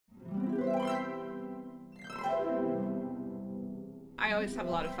always have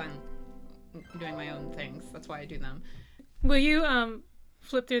a lot of fun doing my own things. That's why I do them. Will you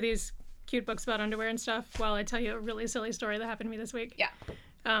flip through these cute books about underwear and stuff while I tell you a really silly story that happened to me this week? Yeah.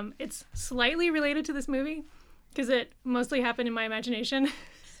 It's slightly related to this movie because it mostly happened in my imagination.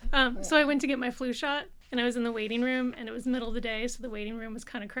 So I went to get my flu shot, and I was in the waiting room, and it was middle of the day, so the waiting room was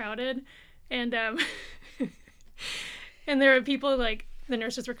kind of crowded. And and there were people, like, the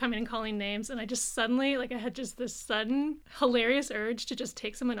nurses were coming and calling names, and I just suddenly, like, I had just this sudden, hilarious urge to just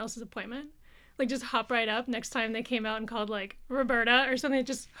take someone else's appointment. Like, just hop right up. Next time they came out and called, like, Roberta or something,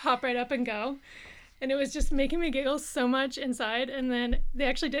 just hop right up and go. And it was just making me giggle so much inside. And then they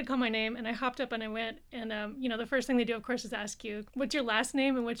actually did call my name, and I hopped up and I went. And, you know, the first thing they do, of course, is ask you, what's your last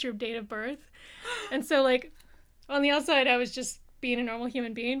name and what's your date of birth? And so, like, on the outside, I was just being a normal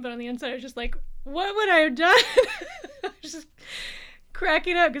human being. But on the inside, I was just like, what would I have done? I was just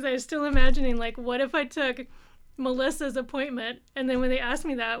cracking up because I was still imagining, like, what if I took Melissa's appointment, and then when they asked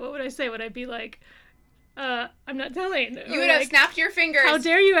me that, what would I say? Would I be like, I'm not telling? You would have snapped your fingers. How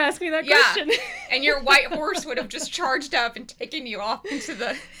dare you ask me that question? And your white horse would have just charged up and taken you off into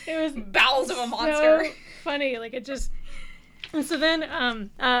the bowels of a monster. So funny, like it just. And so then,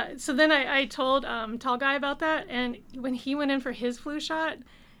 I told Tall Guy about that, and when he went in for his flu shot,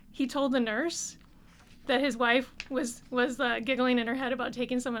 he told the nurse that his wife was giggling in her head about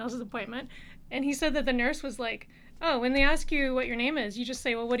taking someone else's appointment. And he said that the nurse was like, oh, when they ask you what your name is, you just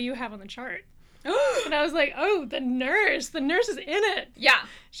say, well, what do you have on the chart? And I was like, oh, the nurse is in it. Yeah.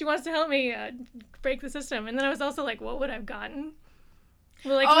 She wants to help me break the system. And then I was also like, what would I have gotten?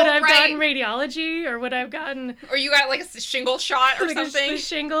 Well, like, would I have gotten radiology, or would I have gotten... Or you got, like, a shingle shot or like something?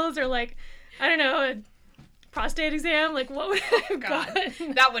 Shingles, or, like, I don't know, a prostate exam. Like, what would I have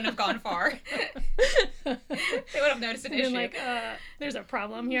gotten? That wouldn't have gone far. They would have noticed an issue. Like, there's a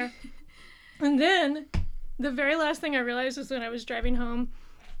problem here. And then the very last thing I realized was when I was driving home,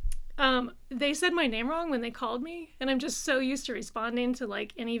 they said my name wrong when they called me. And I'm just so used to responding to,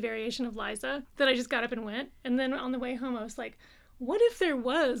 like, any variation of Liza that I just got up and went. And then on the way home, I was like, what if there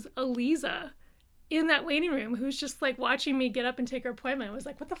was a Lisa in that waiting room who's just, like, watching me get up and take her appointment? I was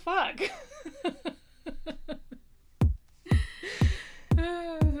like, what the fuck?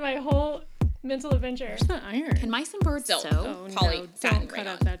 My whole mental adventure. Where's the iron? Can mice and birds sew? Oh, Polly, no, don't cut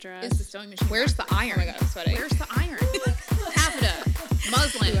out that dress. Is the sewing machine? Where's the iron? Oh my god, I'm sweating. Where's the iron? Taffeta.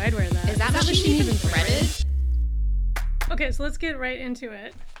 Muslin. Ooh, I'd wear that. Is that machine even threaded? Okay, so let's get right into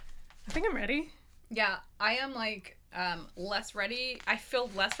it. I think I'm ready. Yeah, I am, like, less ready. I feel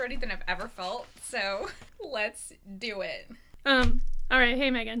less ready than I've ever felt, so let's do it. All right,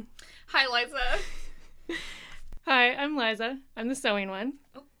 hey, Megan. Hi, Liza. Hi, I'm Liza. I'm the sewing one.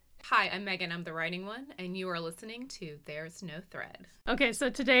 Oh. Hi, I'm Megan. I'm the writing one, and you are listening to There's No Thread. Okay, so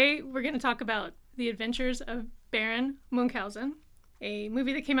today we're going to talk about The Adventures of Baron Munchausen, a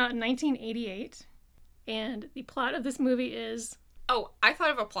movie that came out in 1988. And the plot of this movie is... Oh, I thought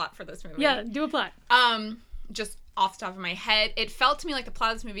of a plot for this movie. Yeah, do a plot. Just off the top of my head, it felt to me like the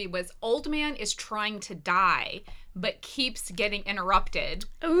plot of this movie was old man is trying to die, but keeps getting interrupted.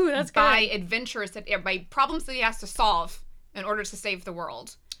 Ooh, that's by good. adventures by problems that he has to solve in order to save the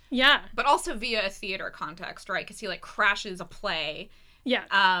world. Yeah. But also via a theater context, right? Because he, like, crashes a play. Yeah.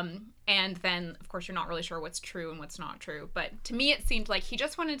 And then, of course, you're not really sure what's true and what's not true. But to me, it seemed like he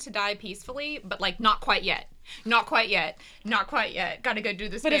just wanted to die peacefully, but, like, not quite yet. Not quite yet. Not quite yet. Gotta go do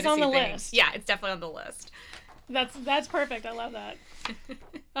this but fantasy it's on the thing. list. Yeah, it's definitely on the list. That's perfect. I love that. Do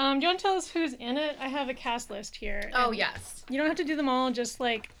you want to tell us who's in it? I have a cast list here. Oh, yes. You don't have to do them all, just,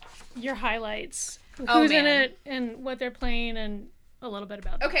 like, your highlights. Oh, who's man. in it and what they're playing and a little bit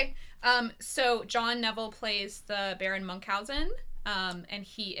about them. Okay. So John Neville plays the Baron Munchausen, and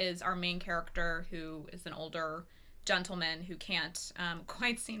he is our main character, who is an older gentleman who can't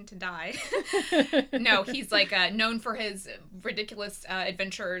quite seem to die. No, he's, like, known for his ridiculous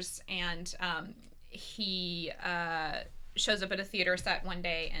adventures, and he shows up at a theater set one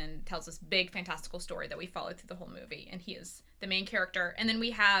day and tells this big fantastical story that we follow through the whole movie, and he is the main character. And then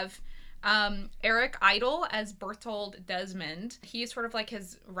we have Eric Idle as Berthold Desmond. He's sort of like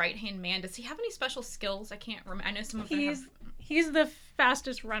his right-hand man. Does he have any special skills? I can't remember. I know some of them have... He's the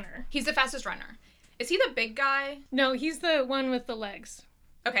fastest runner. He's the fastest runner. Is he the big guy? No, he's the one with the legs.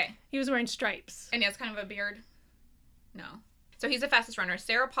 Okay. He was wearing stripes. And he has kind of a beard? No. So he's the fastest runner.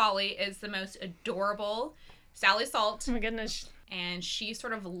 Sarah Polley is the most adorable Sally Salt. Oh my goodness. And she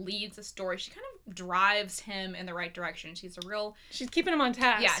sort of leads the story. She kind of drives him in the right direction. She's keeping him on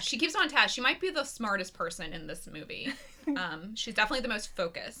task. Yeah, she keeps him on task. She might be the smartest person in this movie. She's definitely the most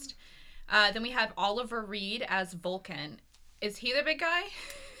focused. Then we have Oliver Reed as Vulcan. Is he the big guy?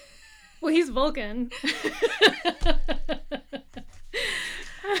 Well, he's Vulcan.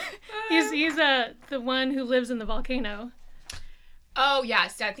 He's the one who lives in the volcano. Oh,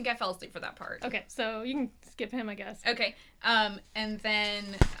 yes. I think I fell asleep for that part. Okay, so you can skip him, I guess. Okay. And then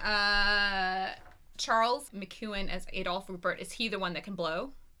Charles McEwen as Adolf Rupert. Is he the one that can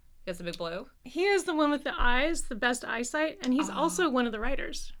blow? He has a big blow? He is the one with the eyes, the best eyesight, and he's also one of the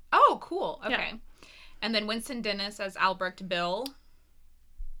writers. Oh, cool. Okay. Yeah. And then Winston Dennis as Albrecht Bill.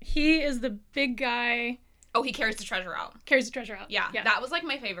 He is the big guy. Oh, he carries the treasure out. Carries the treasure out. Yeah, that was like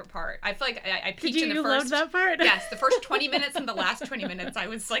my favorite part. I feel like I peeked in the you first. loved that part? Yes, the first 20 minutes and the last 20 minutes, I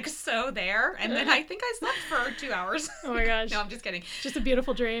was like so there, and then I think I slept for 2 hours. Oh my gosh. No, I'm just kidding. Just a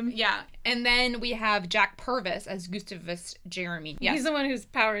beautiful dream. Yeah, and then we have Jack Purvis as Gustavus Jeremy. Yes, He's the one whose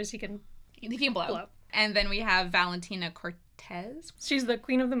powers he can blow. And then we have Valentina Cortez. She's the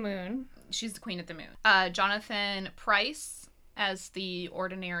Queen of the Moon. She's the Queen of the Moon. Jonathan Pryce as the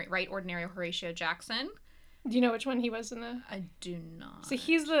ordinary Horatio Jackson. Do you know which one he was in the? I do not. So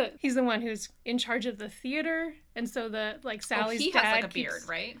he's the one who's in charge of the theater, and so Sally's he dad has like a beard,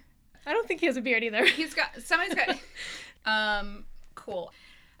 right? I don't think he has a beard either. Somebody's got. Cool.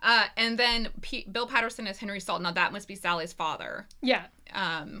 And then Bill Patterson as Henry Salt. Now that must be Sally's father. Yeah.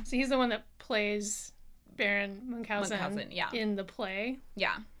 So he's the one that plays Baron Munchausen, yeah. in the play.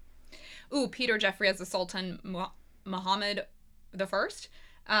 Yeah. Ooh, Peter Jeffrey as the Sultan Muhammad the First.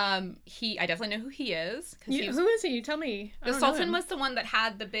 I definitely know who he is. Who is he? You tell me. The Sultan was the one that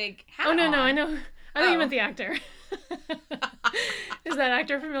had the big hat Oh, no, on. I know. I thought you meant the actor. Is that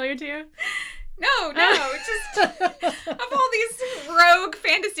actor familiar to you? No, it's just of all these rogue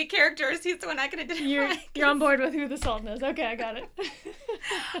fantasy characters, he's the one I can identify. You're on board with who the Sultan is. Okay, I got it.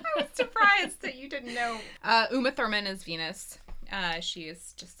 I was surprised that you didn't know. Uma Thurman is Venus. She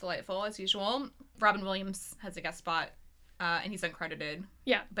is just delightful as usual. Robin Williams has a guest spot, and he's uncredited.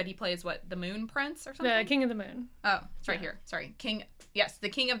 Yeah, but he plays the Moon Prince or something. The King of the Moon. Oh, it's right here. Sorry, King. Yes, the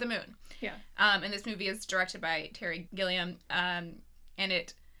King of the Moon. Yeah. And this movie is directed by Terry Gilliam, and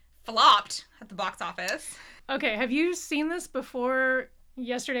it flopped at the box office. Okay, have you seen this before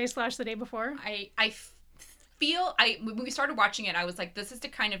yesterday / the day before? I feel when we started watching it, I was like, this is the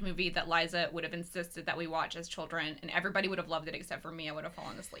kind of movie that Liza would have insisted that we watch as children, and everybody would have loved it except for me. I would have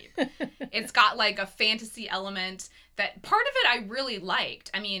fallen asleep. It's got like a fantasy element that part of it I really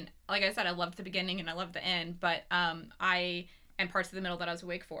liked. I mean, like I said, I loved the beginning and I loved the end, but and parts of the middle that I was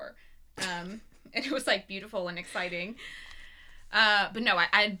awake for. And it was like beautiful and exciting. But no,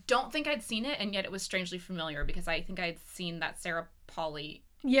 I don't think I'd seen it, and yet it was strangely familiar because I think I'd seen that Sarah Polley.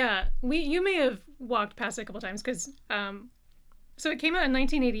 Yeah, you may have walked past it a couple times because, so it came out in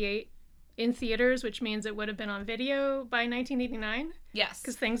 1988 in theaters, which means it would have been on video by 1989. Yes.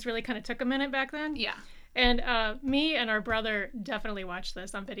 Because things really kind of took a minute back then. Yeah. And me and our brother definitely watched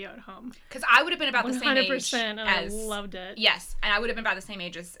this on video at home. Because I would have been about the same age 100%, and I loved it. Yes, and I would have been about the same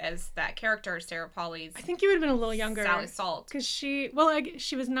age as that character, Sarah Polley's. I think you would have been a little younger. Sally Salt. Because she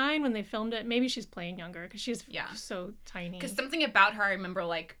was 9 when they filmed it. Maybe she's playing younger because she's so tiny. Because something about her, I remember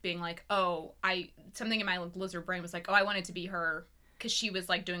being like, something in my lizard brain was like, oh, I wanted to be her. Because she was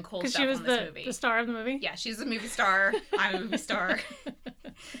like doing cool stuff on this movie. The star of the movie? Yeah, she's a movie star. I'm a movie star.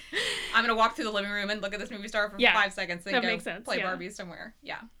 I'm going to walk through the living room and look at this movie star for 5 seconds and makes sense. Play Barbie somewhere.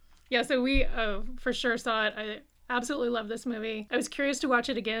 Yeah. Yeah, so we for sure saw it. I absolutely love this movie. I was curious to watch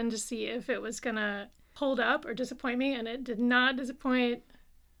it again to see if it was going to hold up or disappoint me, and it did not disappoint.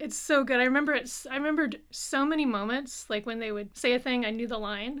 It's so good. I remembered so many moments, like when they would say a thing, I knew the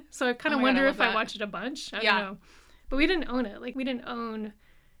line. So I kind of wonder if I watched it a bunch. I don't know. But we didn't own it. Like, we didn't own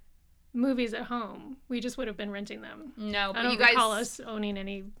movies at home. We just would have been renting them. No, but I don't you guys recall us owning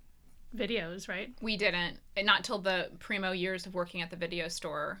any videos, right? We didn't. And not till the primo years of working at the video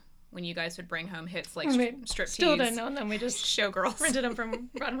store when you guys would bring home hits like striptease. Still didn't own them. We just Showgirls.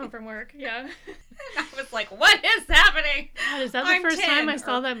 brought them home from work. Yeah. I was like, what is happening? God, is that the first time I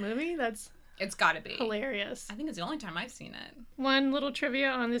saw that movie? It's gotta be. Hilarious. I think it's the only time I've seen it. One little trivia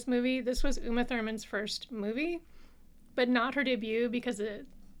on this movie. This was Uma Thurman's first movie, but not her debut because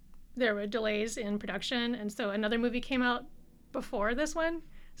there were delays in production, and so another movie came out before this one.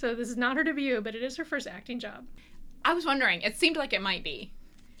 So this is not her debut, but it is her first acting job. I was wondering. It seemed like it might be.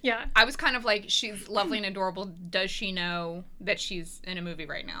 Yeah. I was kind of like, she's lovely and adorable. Does she know that she's in a movie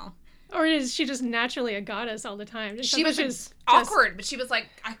right now? Or is she just naturally a goddess all the time? She was awkward, but she was like,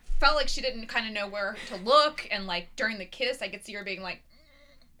 I felt like she didn't kind of know where to look, and like during the kiss, I could see her being like,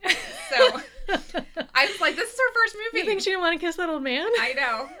 so I was like, this is her first movie. You think she didn't want to kiss that old man? I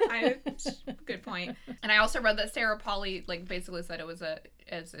know. Good point. And I also read that Sarah Polley basically said it was a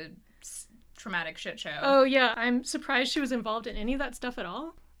traumatic shit show. Oh yeah, I'm surprised she was involved in any of that stuff at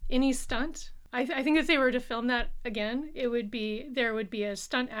all. Any stunt. I think if they were to film that again, there would be a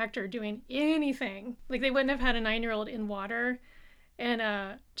stunt actor doing anything. Like, they wouldn't have had a 9-year-old in water.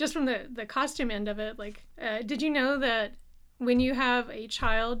 And just from the costume end of it, like, did you know that when you have a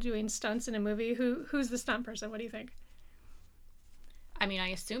child doing stunts in a movie, who's the stunt person? What do you think? I mean, I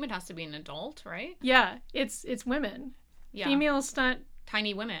assume it has to be an adult, right? Yeah, it's women. Yeah. Female stunt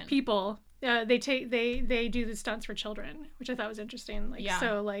Tiny women. people. They do the stunts for children, which I thought was interesting. Like, Yeah.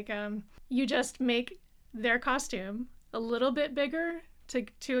 So like you just make their costume a little bit bigger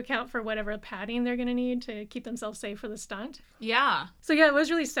to account for whatever padding they're going to need to keep themselves safe for the stunt. Yeah. So yeah, it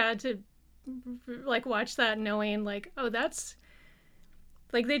was really sad to like watch that, knowing like, oh, that's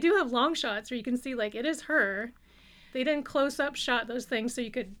like, they do have long shots where you can see like it is her. They didn't close up shot those things so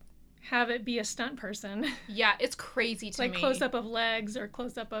you could have it be a stunt person. Yeah, it's crazy to me. Like close up of legs or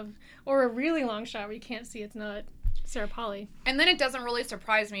close up of, or a really long shot where you can't see it's not Sarah Polley. And then it doesn't really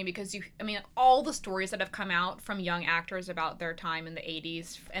surprise me because all the stories that have come out from young actors about their time in the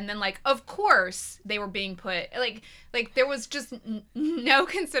 80s, and then like, of course they were being put like there was just no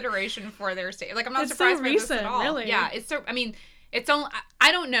consideration for their state. Like, I'm not surprised so by recent, this at all. really. Yeah, it's so. I mean, it's only,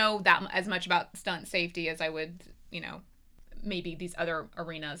 I don't know that as much about stunt safety as I would, maybe these other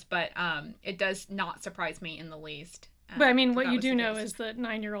arenas, but it does not surprise me in the least. But I mean, what you do know is that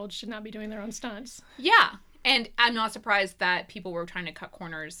 9-year-olds should not be doing their own stunts. Yeah. And I'm not surprised that people were trying to cut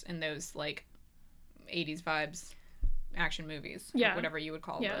corners in those, like, 80s vibes action movies. Yeah. Whatever you would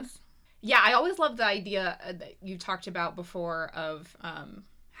call this. Yeah, I always love the idea that you talked about before of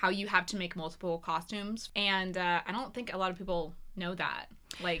how you have to make multiple costumes. And I don't think a lot of people know that.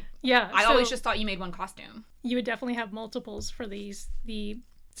 Like, yeah, I always just thought you made one costume. You would definitely have multiples for the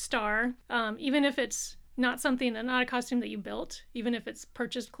star. Even if it's not a costume that you built, even if it's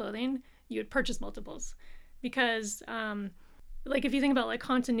purchased clothing, you would purchase multiples. Because, like, if you think about, like,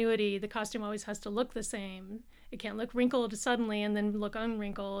 continuity, the costume always has to look the same. It can't look wrinkled suddenly and then look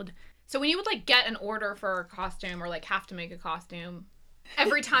unwrinkled. So when you would, like, get an order for a costume or, like, have to make a costume,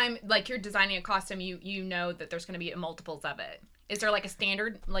 every time, like, you're designing a costume, you know that there's going to be multiples of it. Is there, like, a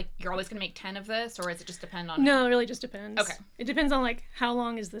standard, like, you're always going to make 10 of this, or does it just depend on... No, it really just depends. Okay. It depends on, like, how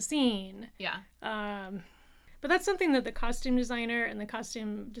long is the scene. Yeah. But that's something that the costume designer and the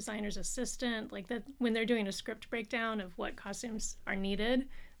costume designer's assistant, like, that when they're doing a script breakdown of what costumes are needed,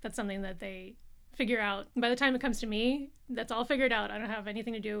 that's something that they figure out. By the time it comes to me, that's all figured out. I don't have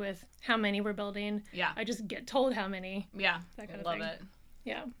anything to do with how many we're building. Yeah. I just get told how many. Yeah. That kind of love thing. it.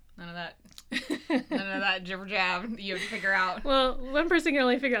 Yeah. None of that jibber jab you have to figure out. Well, one person can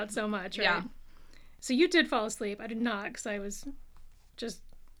only figure out so much, right? Yeah. So you did fall asleep. I did not, because I was just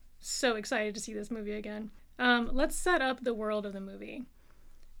so excited to see this movie again. Let's set up the world of the movie.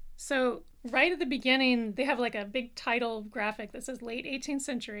 So right at the beginning, they have like a big title graphic that says late 18th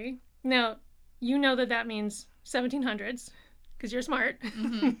century. Now, you know that means 1700s, because you're smart.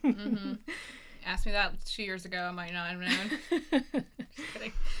 Mm-hmm, mm-hmm. Asked me that 2 years ago, I might not have known. Just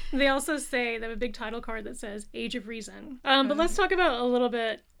kidding. They also say they have a big title card that says Age of Reason. But let's talk about a little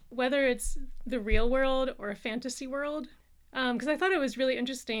bit whether it's the real world or a fantasy world. Because I thought it was really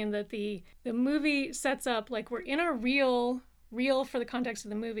interesting that the movie sets up like we're in a real for the context of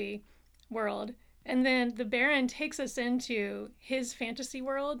the movie world, and then the Baron takes us into his fantasy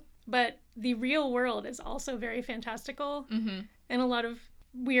world, but the real world is also very fantastical, mm-hmm. and a lot of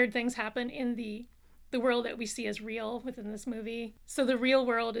weird things happen in the world that we see as real within this movie. So the real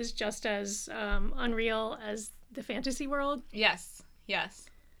world is just as unreal as the fantasy world. Yes.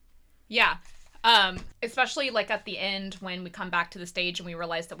 Yeah. Especially like at the end when we come back to the stage and we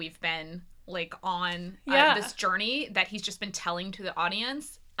realize that we've been like on this journey that he's just been telling to the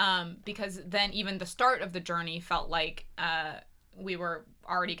audience. Because then even the start of the journey felt like we were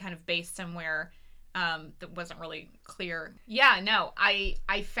already kind of based somewhere that wasn't really clear. Yeah, no, I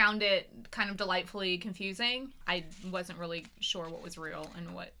found it kind of delightfully confusing. I wasn't really sure what was real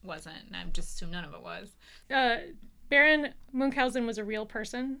and what wasn't, and I just assumed none of it was. Baron Munchausen was a real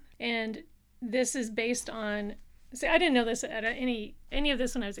person, and this is based on... See, I didn't know this at any of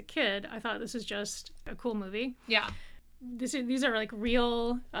this when I was a kid. I thought this was just a cool movie. Yeah. These are like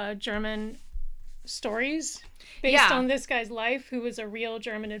real German stories based on this guy's life, who was a real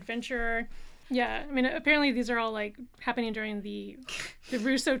German adventurer. Yeah, I mean, apparently these are all like happening during the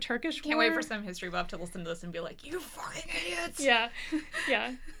Russo-Turkish War. Can't wait for some history buff to listen to this and be like, you fucking idiots.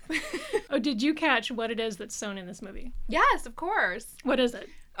 Yeah. Oh, did you catch what it is that's sewn in this movie? Yes, of course. What is it?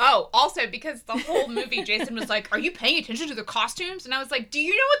 Oh, also, because the whole movie, Jason was like, are you paying attention to the costumes? And I was like, do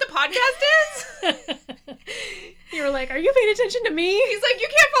you know what the podcast is? You were like, are you paying attention to me? He's like, you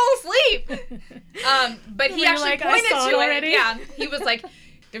can't fall asleep. But he actually pointed to it. Yeah, he was like,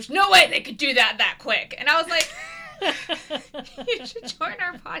 there's no way they could do that quick. And I was like, you should join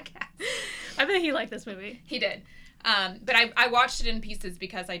our podcast. I bet he liked this movie. He did. But I watched it in pieces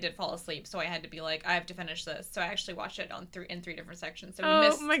because I did fall asleep, so I had to be like, I have to finish this. So I actually watched it in three different sections. So we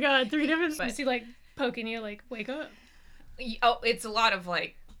missed. Oh my god, 3 different. Is he like poking you, like wake up? Oh, it's a lot of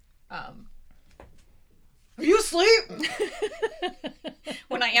like, are you asleep?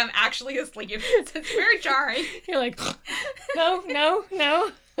 When I am actually asleep, it's very jarring. You're like, no.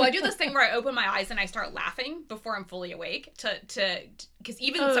 Well, I do this thing where I open my eyes and I start laughing before I'm fully awake because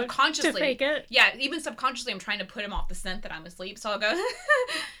even subconsciously, to fake it. Yeah, even subconsciously, I'm trying to put him off the scent that I'm asleep. So I'll go,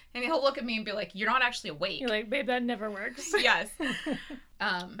 and he'll look at me and be like, "You're not actually awake." You're like, babe, that never works. Yes.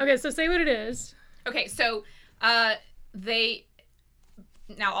 Okay, so say what it is. Okay, so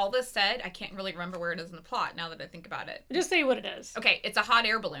now all this said, I can't really remember where it is in the plot now that I think about it. Just say what it is. Okay, it's a hot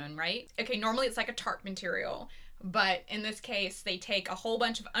air balloon, right? Okay, normally it's like a tarp material, but in this case, they take a whole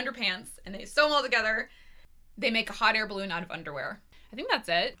bunch of underpants and they sew them all together. They make a hot air balloon out of underwear. I think that's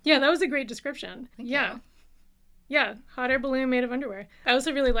it. Yeah, that was a great description. Thank yeah. you. Yeah, hot air balloon made of underwear. I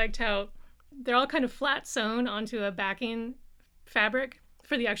also really liked how they're all kind of flat sewn onto a backing fabric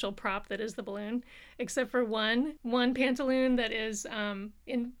for the actual prop that is the balloon, except for one pantaloon that is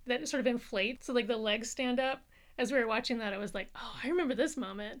that sort of inflates, so like the legs stand up. As we were watching that, I was like, oh, I remember this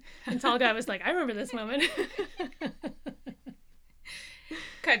moment. And tall guy was like, I remember this moment.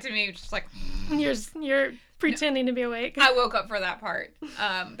 Cut to me, just like you're pretending to be awake. I woke up for that part.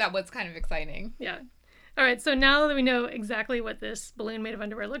 That was kind of exciting. Yeah. All right, so now that we know exactly what this balloon made of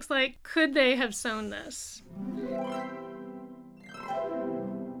underwear looks like, could they have sewn this?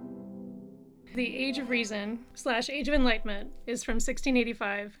 The Age of Reason / Age of Enlightenment is from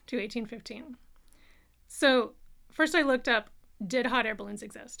 1685 to 1815. So first I looked up, did hot air balloons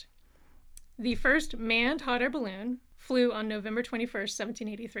exist? The first manned hot air balloon flew on November 21st,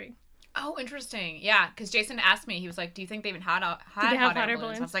 1783. Oh, interesting. Yeah, because Jason asked me, he was like, do you think they even had hot air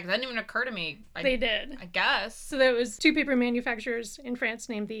balloons? I was like, that didn't even occur to me. They did. I guess. So there was 2 paper manufacturers in France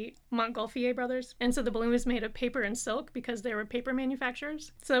named the Montgolfier brothers. And so the balloon was made of paper and silk because they were paper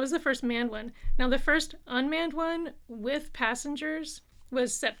manufacturers. So that was the first manned one. Now the first unmanned one with passengers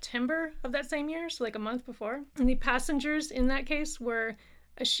was September of that same year, so like a month before. And the passengers in that case were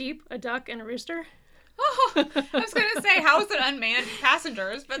a sheep, a duck, and a rooster. Oh, I was going to say, how is it unmanned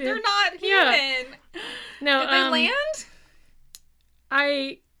passengers? But they're not human. Yeah. No, did they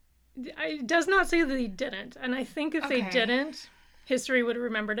land? It does not say that he didn't. And I think if they didn't, history would have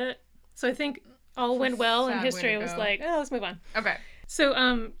remembered it. So I think all went well, and history was like, oh, let's move on. Okay.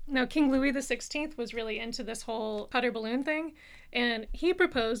 So now King Louis XVI was really into this whole hot air balloon thing. And he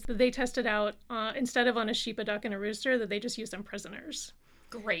proposed that they test it out instead of on a sheep, a duck, and a rooster, that they just used on prisoners.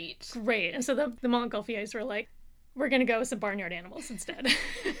 Great. And so the Montgolfiers were like, we're going to go with some barnyard animals instead.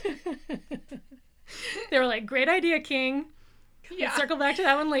 They were like, great idea, King. Yeah. Let's circle back to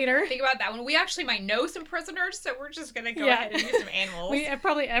that one later. Think about that one. We actually might know some prisoners, so we're just going to go ahead and use some animals.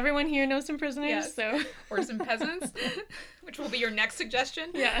 Probably everyone here knows some prisoners. Yes. So. Or some peasants, which will be your next suggestion.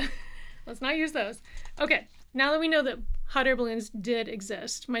 Yeah. Let's not use those. Okay. Now that we know that hot air balloons did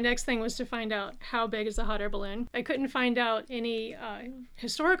exist, my next thing was to find out how big is a hot air balloon. I couldn't find out any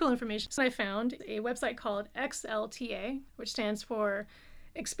historical information, so I found a website called XLTA, which stands for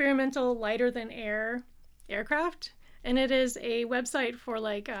Experimental Lighter Than Air Aircraft, and it is a website for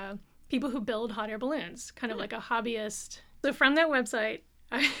like people who build hot air balloons, kind of like a hobbyist. So from that website,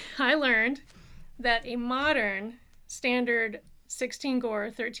 I learned that a modern standard 16 gore,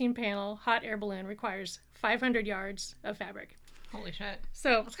 13 panel hot air balloon requires 500 yards of fabric. Holy shit.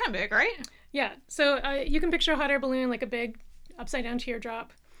 So that's kind of big, right? Yeah. So you can picture a hot air balloon like a big upside down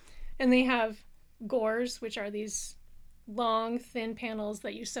teardrop. And they have gores, which are these long, thin panels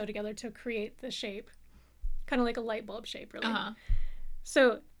that you sew together to create the shape. Kind of like a light bulb shape, really. Uh-huh.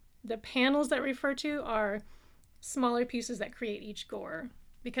 So the panels that I refer to are smaller pieces that create each gore.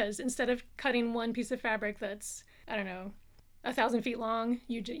 Because instead of cutting one piece of fabric that's, 1,000 feet long,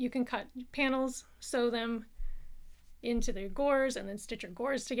 you can cut panels, sew them into their gores, and then stitch your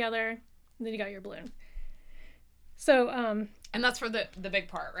gores together, and then you got your balloon. So and that's for the big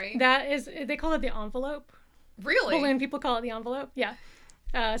part, right? That is, they call it the envelope. Really? Balloon people call it the envelope. Yeah.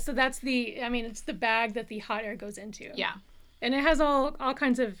 So that's it's the bag that the hot air goes into. Yeah. And it has all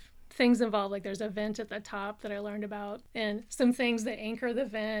kinds of things involved. Like there's a vent at the top that I learned about, and some things that anchor the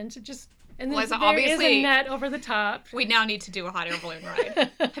vent. And Liza, there is obviously, a net over the top. We now need to do a hot air balloon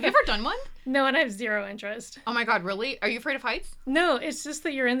ride. Have you ever done one? No, and I have zero interest. Oh my god, really? Are you afraid of heights? No, it's just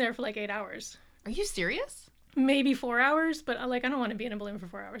that you're in there for like 8 hours. Are you serious? maybe 4 hours, but I don't want to be in a balloon for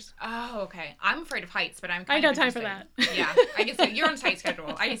 4 hours. Oh, okay. I'm afraid of heights, but I'm I kind of got time for that. Yeah, I can see you're on a tight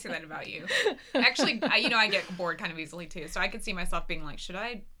schedule. I can see that about you. Actually, I get bored kind of easily too, so I could see myself being like, should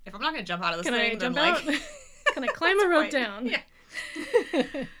I? If I'm not going to jump out of this Can thing, I then jump out? Can I climb a rope right. down? Yeah.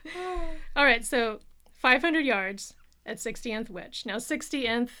 All right, so 500 yards at 60th width. Now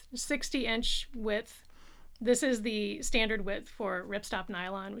 60-inch width. This is the standard width for ripstop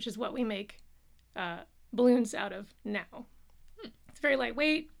nylon, which is what we make balloons out of now. It's very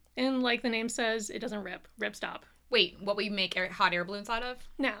lightweight, and like the name says, it doesn't rip. Ripstop. Wait, what we make hot air balloons out of?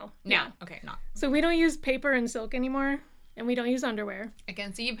 Now. Now. Okay, not. So we don't use paper and silk anymore, and we don't use underwear. I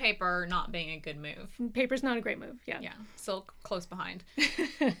can see paper not being a good move. Paper's not a great move. Yeah. Yeah, silk close behind.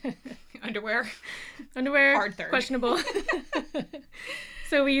 Underwear. Underwear, Hard third. questionable.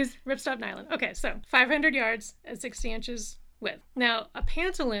 So we use ripstop nylon. Okay, so 500 yards at 60 inches width. Now, a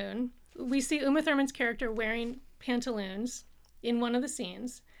pantaloon, we see Uma Thurman's character wearing pantaloons in one of the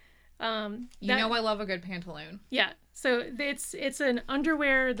scenes. I love a good pantaloon. Yeah, so it's an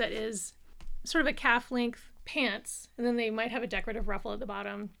underwear that is sort of a calf-length pants, and then they might have a decorative ruffle at the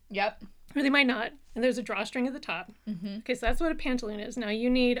bottom. Yep. Or they might not, and there's a drawstring at the top. Mm-hmm. Okay, so that's what a pantaloon is. Now, you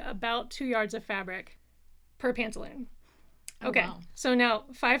need about 2 yards of fabric per pantaloon. Okay, wow. So now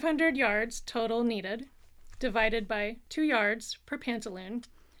 500 yards total needed, divided by 2 yards per pantaloon,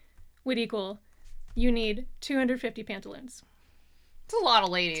 would equal, you need 250 pantaloons. It's a lot of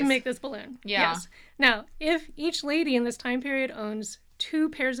ladies. To make this balloon. Yeah. Yes. Now, if each lady in this time period owns 2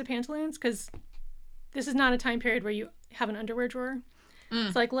 pairs of pantaloons, because this is not a time period where you have an underwear drawer.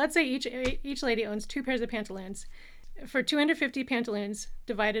 So like, let's say each lady owns 2 pairs of pantaloons. For 250 pantaloons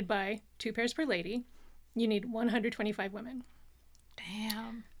divided by 2 pairs per lady, you need 125 women.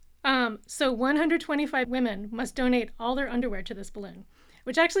 Damn. So 125 women must donate all their underwear to this balloon,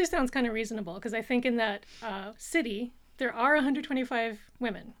 which actually sounds kind of reasonable, because I think in that city, there are 125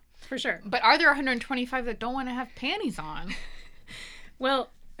 women, for sure. But are there 125 that don't want to have panties on? Well,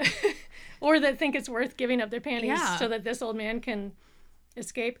 or that think it's worth giving up their panties Yeah. so that this old man can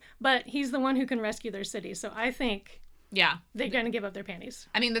escape. But he's the one who can rescue their city, so I think Yeah. they're going to give up their panties.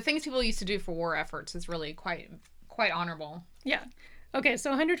 I mean, the things people used to do for war efforts is really quite honorable. Yeah. Okay,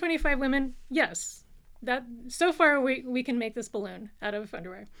 so 125 women, yes. That so far we can make this balloon out of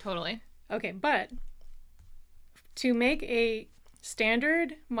underwear. Totally. Okay, but to make a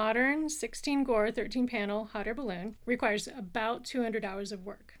standard, modern 16 gore, 13 panel hot air balloon requires about 200 hours of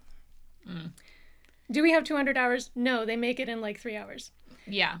work. Do we have 200 hours? No, they make it in like 3 hours.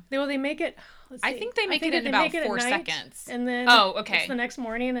 Yeah. They make it. Let's see. I think they make it in about 4 seconds. And then okay. it's the next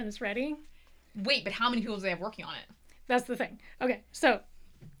morning and it's ready. Wait, but how many people do they have working on it? That's the thing. Okay, so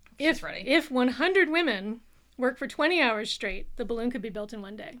It's ready. if 100 women work for 20 hours straight, the balloon could be built in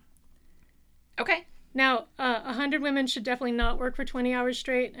one day. Okay. Now, 100 women should definitely not work for 20 hours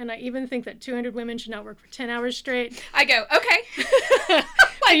straight, and I even think that 200 women should not work for 10 hours straight. I go, okay.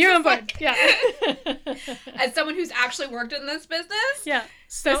 So you're on board. Yeah. As someone who's actually worked in this business, Yeah.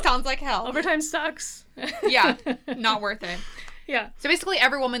 So this sounds like hell. overtime sucks. Yeah, not worth it. Yeah. So basically,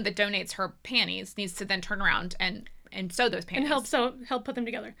 every woman that donates her panties needs to then turn around and sew those panties. And help put them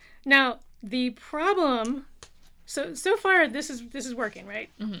together. Now, the problem, so far this is working, right?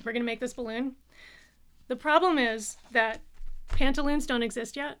 Mm-hmm. We're going to make this balloon. The problem is that pantaloons don't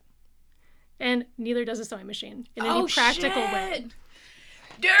exist yet, and neither does a sewing machine in any practical way.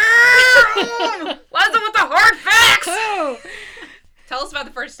 Damn! What's up with the hard facts? Oh. Tell us about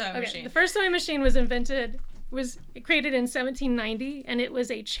the first sewing Okay, machine. the first sewing machine was created in 1790, and it was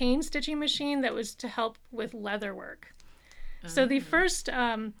a chain stitching machine that was to help with leather work. So the first,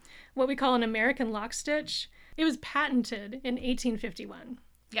 what we call an American lock stitch, it was patented in 1851.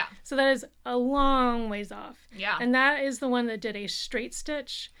 Yeah. So that is a long ways off. Yeah. And that is the one that did a straight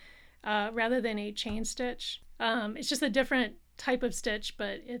stitch rather than a chain stitch. It's just a different type of stitch,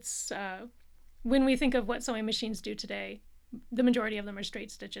 but it's when we think of what sewing machines do today, the majority of them are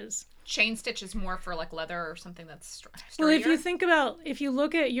straight stitches. Chain stitch is more for like leather or something that's sturdier. Well, if you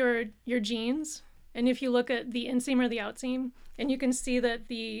look at your jeans, and if you look at the inseam or the outseam, and you can see that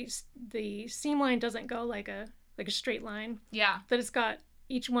the seam line doesn't go like a straight line. Yeah. That it's got,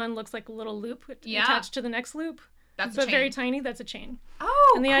 each one looks like a little loop attached to the next loop. That's a but chain. very tiny. That's a chain.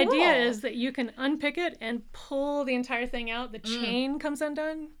 Oh, and the cool. idea is that you can unpick it and pull the entire thing out. The chain comes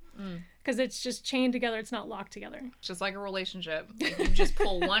undone because it's just chained together. It's not locked together. Just like a relationship. You just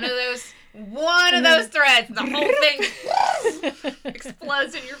pull one of those threads, and the whole thing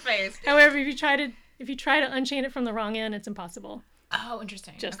explodes in your face. However, if you try to unchain it from the wrong end, it's impossible. Oh,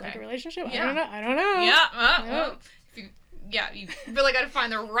 interesting. Just like a relationship. Yeah. I don't know. Yeah. Yeah. Yeah, you really got to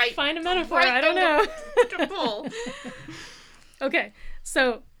find the right. Find a metaphor. Right I don't know. to pull. Okay,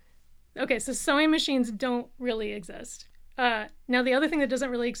 so sewing machines don't really exist. Now the other thing that doesn't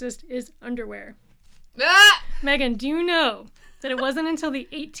really exist is underwear. Ah! Megan, do you know that it wasn't until the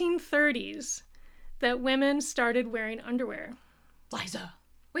 1830s that women started wearing underwear? Liza.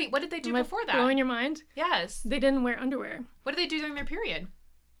 Wait, what did they do Am I before that? blowing your mind? Yes. They didn't wear underwear. What did they do during their period?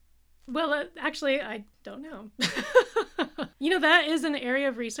 Well, actually, I don't know. That is an area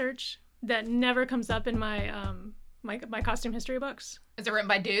of research that never comes up in my my costume history books. Is it written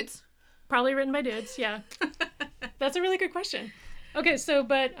by dudes? Probably written by dudes, yeah. That's a really good question. Okay,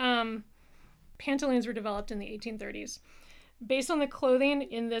 but pantaloons were developed in the 1830s. Based on the clothing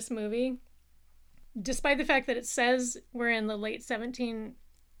in this movie, despite the fact that it says we're in the late 1790s,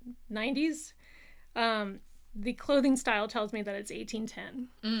 the clothing style tells me that it's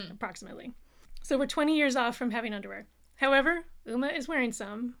 1810, approximately. So we're 20 years off from having underwear. However, Uma is wearing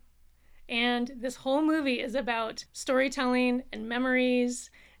some, and this whole movie is about storytelling and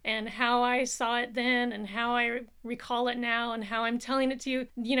memories and how I saw it then and how I recall it now and how I'm telling it to you.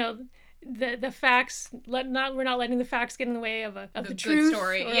 The facts. We're not letting the facts get in the way of the truth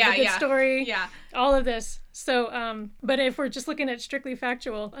story. Or of a good story. Yeah. All of this. So, but if we're just looking at strictly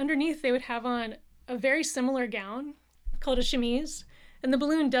factual, underneath they would have on a very similar gown called a chemise, and the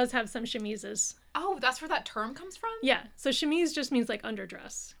balloon does have some chemises. Oh, that's where that term comes from? Yeah. So chemise just means like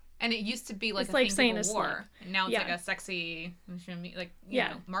underdress. And it used to be like It's a like thing saying people a wore. And now it's Yeah. like a sexy, like,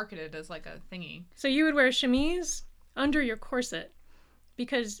 marketed as like a thingy. So you would wear a chemise under your corset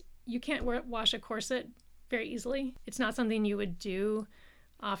because you can't wash a corset very easily. It's not something you would do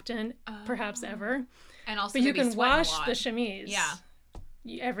often, perhaps ever. And also, but you they'd be can sweating a wash lot. the chemise.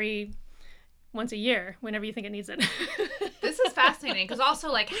 Yeah. Once a year, whenever you think it needs it. This is fascinating because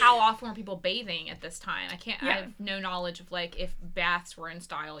also, like, how often were people bathing at this time? I have no knowledge of, like, if baths were in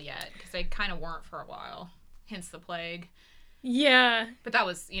style yet because they kind of weren't for a while. Hence the plague. Yeah. But that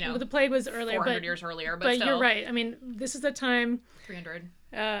was, Well, the plague was earlier. 400 years earlier. But still. You're right. I mean, this is a time 300.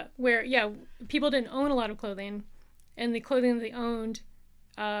 Where, people didn't own a lot of clothing, and the clothing that they owned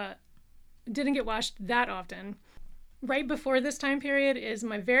didn't get washed that often. Right before this time period is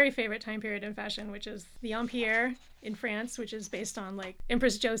my very favorite time period in fashion, which is the Empire in France, which is based on like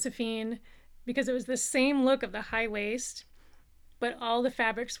Empress Josephine, because it was the same look of the high waist, but all the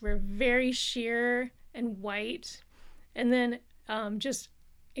fabrics were very sheer and white, and then just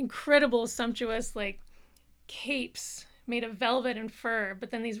incredible sumptuous like capes made of velvet and fur, but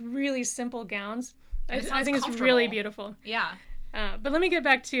then these really simple gowns. I think it's really beautiful. Yeah. But let me get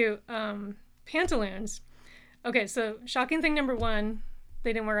back to pantaloons. Okay, so shocking thing number 1,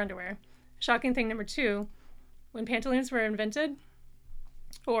 they didn't wear underwear. Shocking thing number 2, when pantaloons were invented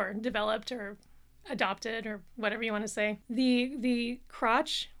or developed or adopted or whatever you want to say, the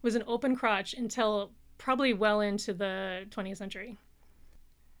crotch was an open crotch until probably well into the 20th century.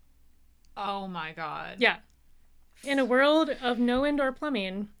 Oh my God. Yeah. In a world of no indoor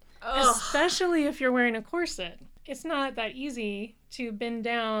plumbing, especially if you're wearing a corset, it's not that easy to bend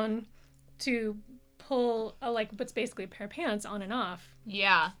down to pull what's basically a pair of pants on and off.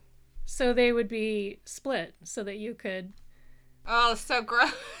 Yeah. So they would be split so that you could... Oh, so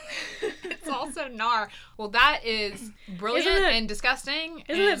gross. It's also gnar. Well, that is brilliant and disgusting.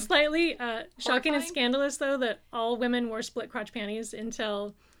 Isn't it slightly shocking and horrifying? scandalous, though, that all women wore split crotch panties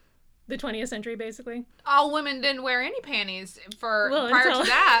until the 20th century, basically? All women didn't wear any panties prior until... to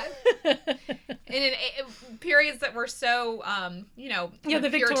that. In periods that were so, the puritanical.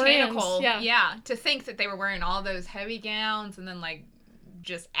 Victorians, yeah. To think that they were wearing all those heavy gowns and then, like,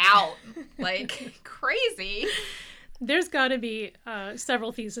 just out, like, crazy. There's got to be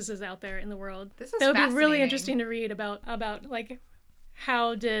several theses out there in the world. This is that would be really fascinating. interesting to read about like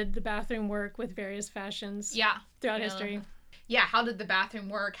how did the bathroom work with various fashions throughout history. Yeah, how did the bathroom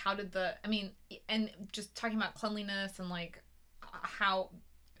work? And just talking about cleanliness and like how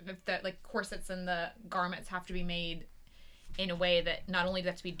the like corsets and the garments have to be made in a way that not only do they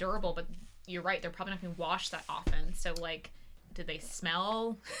have to be durable, but you're right, they're probably not going to be washed that often. So like, do they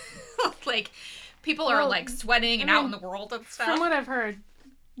smell? Like, people are like sweating and out in the world and stuff. From what I've heard,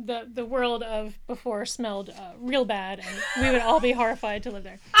 the world of before smelled real bad, and we would all be horrified to live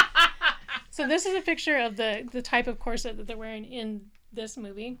there. So this is a picture of the type of corset that they're wearing in this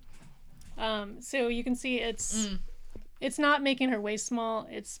movie. So you can see it's not making her waist small.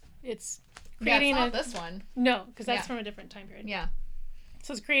 It's creating it's not this one. No, because that's from a different time period. Yeah.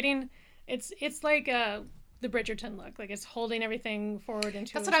 So it's creating. It's like the Bridgerton look. Like it's holding everything forward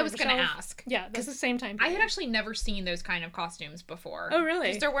into. That's a what I sort was of a going to shelf. ask. Yeah, that's the same time I period. had actually never seen those kind of costumes before. Oh,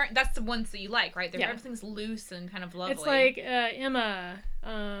 really? 'Cause they're wearing, that's the ones that you like, right? Yeah. Everything's loose and kind of lovely. It's like Emma.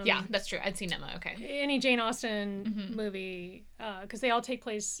 Yeah, that's true. I'd seen Emma. Okay. Any Jane Austen movie, because they all take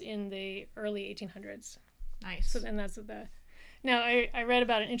place in the early 1800s. Nice. So then that's the. Now I read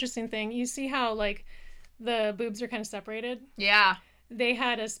about an interesting thing. You see how like the boobs are kind of separated. Yeah. They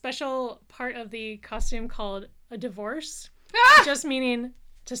had a special part of the costume called a divorce, Ah! just meaning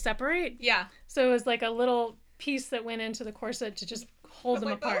to separate. Yeah. So it was like a little piece that went into the corset to just hold them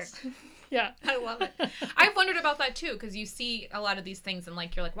Like apart. this? Yeah. I love it. I've wondered about that too, because you see a lot of these things and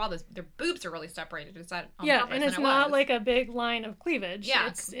like you're like, wow, their boobs are really separated. Is that on purpose? And it's it not was. like a big line of cleavage. Yeah.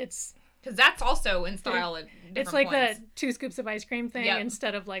 It's because that's also in style at different it's like points. that 2 scoops of ice cream thing Yep.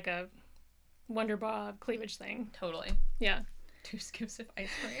 instead of like a Wonder Bra cleavage thing. Totally. Yeah. 2 scoops of ice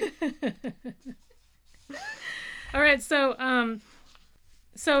cream. All right, so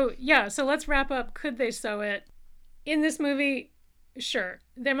let's wrap up. Could they sew it? In this movie, sure.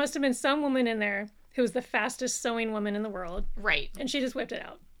 There must have been some woman in there who was the fastest sewing woman in the world, Right. and she just whipped it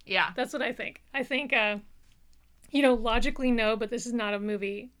out. Yeah. That's what I think. I think, logically no, but this is not a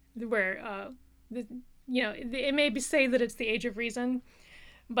movie where, it may say that it's the age of reason,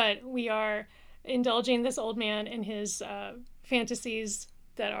 but we are indulging this old man in his fantasies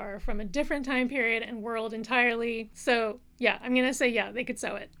that are from a different time period and world entirely. So, yeah, I'm going to say, yeah, they could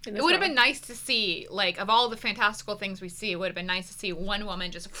sew it. In this It would have world. been nice to see, like, of all the fantastical things we see, it would have been nice to see one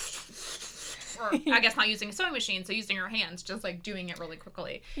woman just, or I guess not using a sewing machine, so using her hands, just like doing it really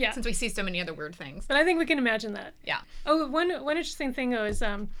quickly. Yeah. Since we see so many other weird things. But I think we can imagine that. Yeah. Oh, one interesting thing, though, is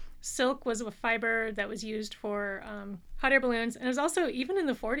silk was a fiber that was used for hot air balloons. And it was also, even in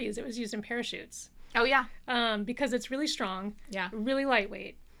the 40s, it was used in parachutes. Oh, yeah. Because it's really strong, Yeah. really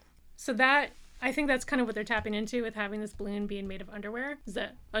lightweight. So I think that's kind of what they're tapping into with having this balloon being made of underwear. Is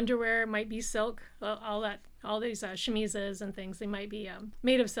that underwear might be silk, all these chemises and things, they might be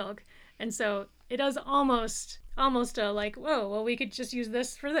made of silk. And so it does almost like, whoa, well, we could just use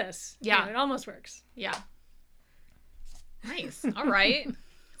this for this. Yeah. It almost works. Yeah. Nice. All right.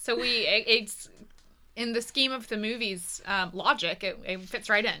 So it's in the scheme of the movie's logic, it fits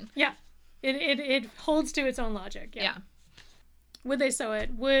right in. Yeah. It holds to its own logic. Yeah. Would they sew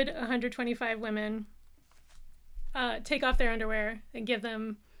it? Would 125 women take off their underwear and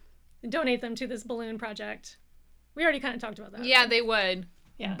donate them to this balloon project? We already kind of talked about that. Yeah, right? they would.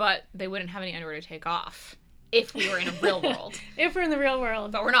 Yeah. But they wouldn't have any underwear to take off if we were in a real world. If we're in the real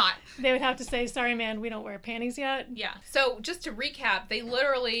world, But we're not. they would have to say, sorry, man, we don't wear panties yet. Yeah. So just to recap, they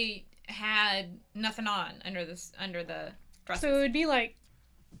literally had nothing on under the dresses. So it would be like,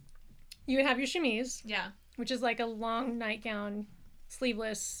 you would have your chemise, Yeah. which is like a long nightgown,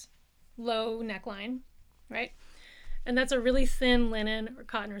 sleeveless, low neckline, right? And that's a really thin linen or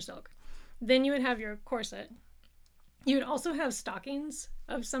cotton or silk. Then you would have your corset. You would also have stockings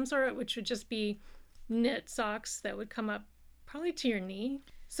of some sort, which would just be knit socks that would come up probably to your knee.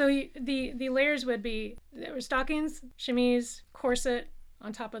 So the layers would be, there were stockings, chemise, corset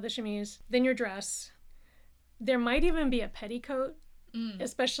on top of the chemise, then your dress. There might even be a petticoat,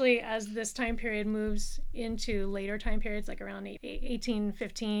 especially as this time period moves into later time periods, like around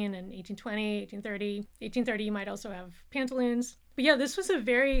 1815 and 1820, 1830. 1830, you might also have pantaloons. But yeah, this was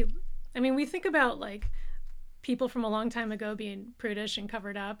we think about like people from a long time ago being prudish and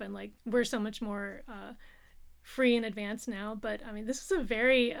covered up, and like we're so much more free and advanced now. But I mean, this is a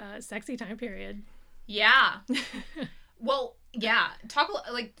very sexy time period. Yeah. Well, yeah. Talk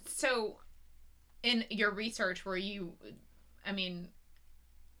like, so in your research, were you, I mean,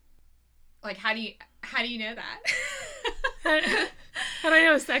 like, how do you know that? How do I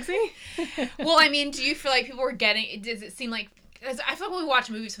know it's sexy? Well, I mean, do you feel like people were does it seem like, because I feel like when we watch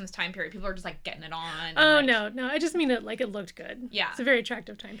movies from this time period, people are just like getting it on. And, Oh, like, no. I just mean it like it looked good. Yeah. It's a very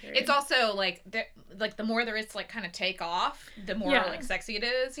attractive time period. It's also like the more there is to like kind of take off, the more Yeah. like sexy it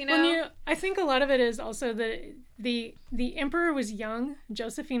is, you know? Well, I think a lot of it is also the emperor was young,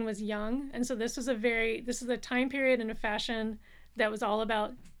 Josephine was young, and so this is a time period and a fashion that was all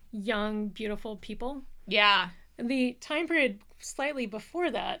about young, beautiful people. Yeah. And the time period slightly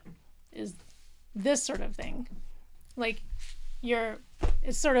before that is this sort of thing. Like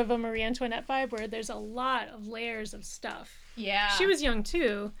it's sort of a Marie Antoinette vibe where there's a lot of layers of stuff. Yeah. She was young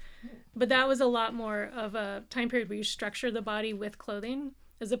too, but that was a lot more of a time period where you structure the body with clothing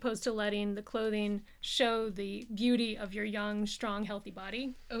as opposed to letting the clothing show the beauty of your young, strong, healthy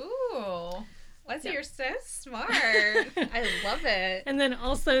body. Ooh. Leslie, you're so smart. I love it. And then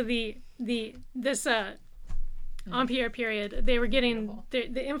also this Empire period, they were getting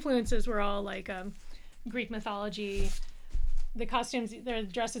the influences were all like Greek mythology. The costumes, their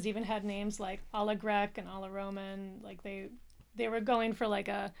dresses even had names like a la Grec and a la Roman. Like they were going for like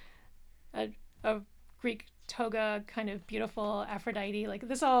a Greek toga, kind of beautiful Aphrodite. Like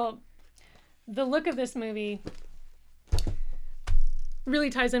this all, the look of this movie really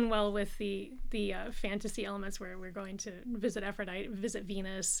ties in well with the fantasy elements where we're going to visit Aphrodite, visit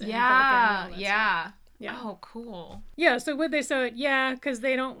Venus. And Vulcan and all that stuff. Yeah. Oh, cool. Yeah. So would they sew it? Yeah, because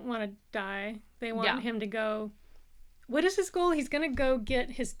they don't want to die. They want him to go. What is his goal? He's gonna go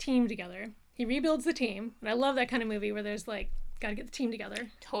get his team together. He rebuilds the team, and I love that kind of movie where there's like, gotta get the team together.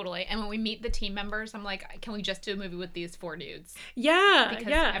 Totally. And when we meet the team members, I'm like, can we just do a movie with these 4 dudes? Yeah,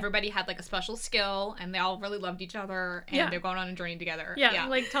 Because everybody had like a special skill, and they all really loved each other, and they're going on a journey together. Yeah,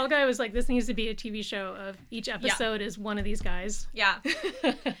 like Tall Guy was like, this needs to be a TV show of each episode is one of these guys. Yeah.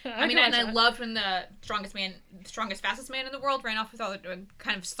 I mean, and I loved when the strongest, fastest man in the world ran off with all the,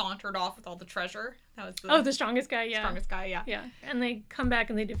 kind of sauntered off with all the treasure. That was the strongest guy, yeah. Strongest guy, yeah. Yeah, and they come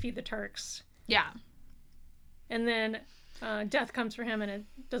back and they defeat the Turks. Yeah. And then death comes for him and it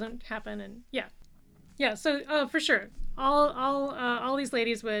doesn't happen, and yeah, so for sure all these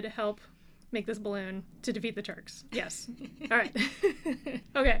ladies would help make this balloon to defeat the Turks. Yes. All right.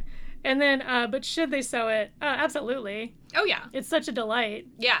 Okay. And then but should they sew it? Absolutely. Oh yeah, it's such a delight.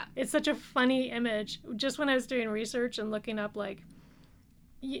 Yeah, it's such a funny image. Just when I was doing research and looking up, like,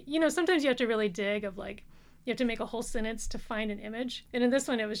 you know, sometimes you have to really dig of like, you have to make a whole sentence to find an image. And in this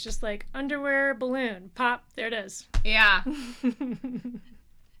one, it was just like, underwear, balloon, pop, there it is. Yeah.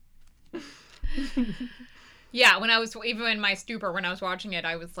 Yeah, when I was, even in my stupor, when I was watching it,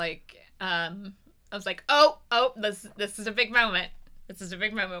 I was like, oh, this is a big moment. This is a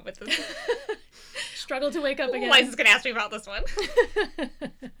big moment with this. Struggle to wake up again. Liza's going to ask me about this one.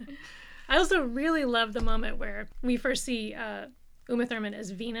 I also really love the moment where we first see Uma Thurman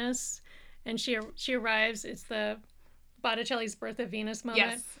as Venus. And she arrives. It's the Botticelli's Birth of Venus moment.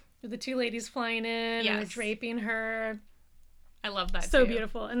 Yes. With the 2 ladies flying in and they're draping her. I love that so too.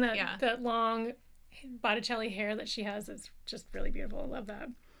 Beautiful. And that long Botticelli hair that she has is just really beautiful. I love that.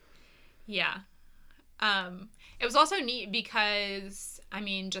 Yeah. It was also neat because, I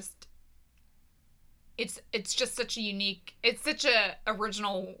mean, just it's just such a unique, it's such a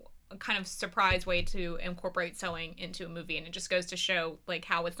original kind of surprise way to incorporate sewing into a movie, and it just goes to show like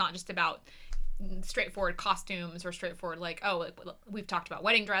how it's not just about straightforward costumes or straightforward like, oh, we've talked about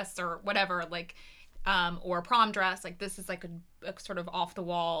wedding dress or whatever, like or prom dress. Like this is like a sort of off the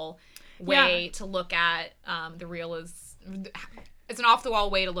wall way to look at it's an off the wall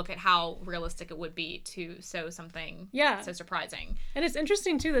way to look at how realistic it would be to sew something so surprising. And it's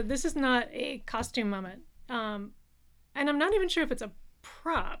interesting too that this is not a costume moment, and I'm not even sure if it's a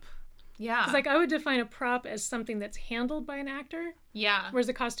prop. Yeah. Because, like, I would define a prop as something that's handled by an actor. Yeah. Whereas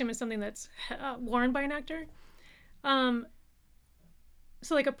a costume is something that's worn by an actor. So,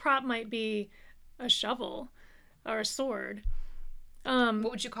 like, a prop might be a shovel or a sword. What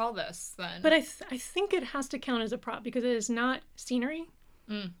would you call this, then? But I think it has to count as a prop because it is not scenery.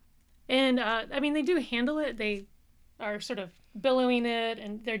 Mm. And, I mean, they do handle it. They are sort of billowing it,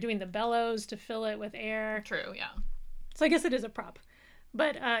 and they're doing the bellows to fill it with air. True, yeah. So I guess it is a prop.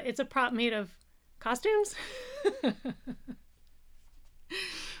 But it's a prop made of costumes.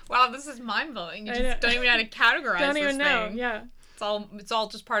 Wow, this is mind-blowing. You just don't even know how to categorize don't this even know, thing. yeah. It's all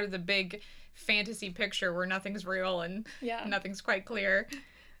just part of the big fantasy picture where nothing's real and nothing's quite clear.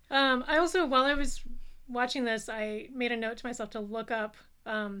 I also, while I was watching this, I made a note to myself to look up,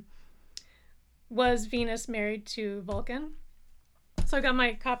 was Venus married to Vulcan? So I got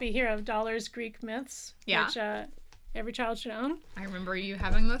my copy here of Dollar's Greek Myths, which every child should own. I remember you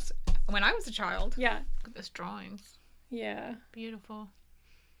having this when I was a child. Yeah. Look at this drawings. Yeah. Beautiful.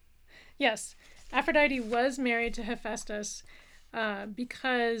 Yes. Aphrodite was married to Hephaestus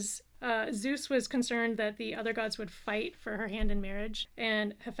because Zeus was concerned that the other gods would fight for her hand in marriage.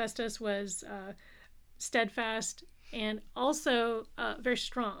 And Hephaestus was steadfast and also very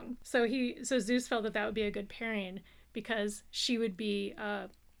strong. So Zeus felt that would be a good pairing because she would be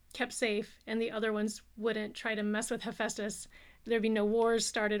kept safe and the other ones wouldn't try to mess with Hephaestus. There'd be no wars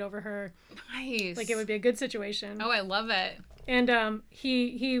started over her. Nice. Like, it would be a good situation. Oh, I love it. And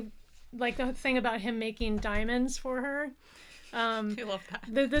he like the thing about him making diamonds for her. I love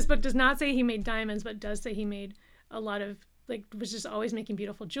that. This book does not say he made diamonds, but does say he made a lot of, like, was just always making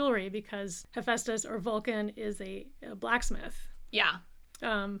beautiful jewelry because Hephaestus or Vulcan is a blacksmith. Yeah.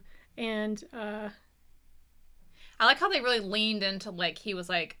 And I like how they really leaned into, like, he was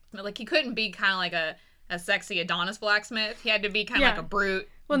like he couldn't be kind of like a sexy Adonis blacksmith. He had to be kind of like a brute.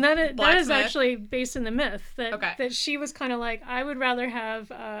 Well, that is Blacksmith. actually based in the myth that Okay. that she was kind of like, I would rather have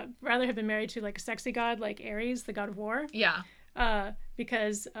been married to like a sexy god like Ares, the god of war, Yeah.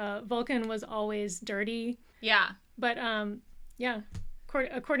 because Vulcan was always dirty. Yeah. But yeah,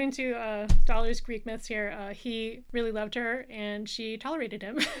 according to Dollar's Greek myths here, he really loved her and she tolerated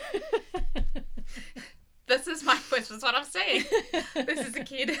him. This is what I'm saying. This is the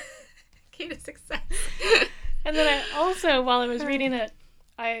key to success. And then I also, while I was reading it,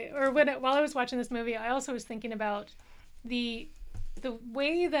 while I was watching this movie, I also was thinking about the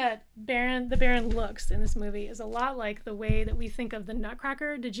way that the Baron looks in this movie is a lot like the way that we think of the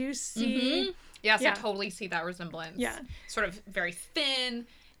Nutcracker. Did you see? Mm-hmm. Yes, Yeah. I totally see that resemblance. Yeah. Sort of very thin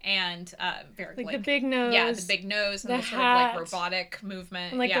and very Like the big nose. Yeah, the big nose and the the sort hat, of like robotic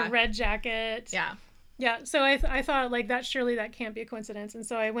movement. and like yeah. the red jacket. Yeah. Yeah, so I thought like surely that can't be a coincidence, and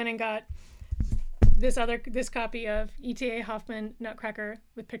so I went and got this copy of E.T.A. Hoffman Nutcracker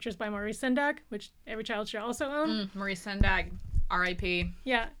with pictures by Maurice Sendak, which every child should also own. Maurice Sendak, R.I.P.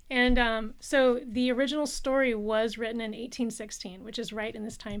 Yeah, and so the original story was written in 1816, which is right in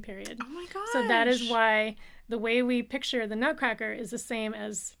this time period. Oh my gosh. So that is why the way we picture the Nutcracker is the same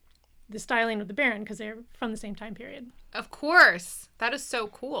as the styling of the Baron, because they're from the same time period. Of course. That is so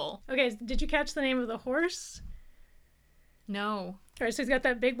cool. Okay, did you catch the name of the horse? No. All right, so he's got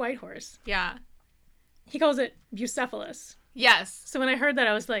that big white horse. Yeah. He calls it Bucephalus. Yes. So when I heard that,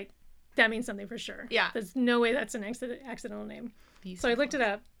 I was like, that means something for sure. Yeah. There's no way that's an accidental name. So I looked it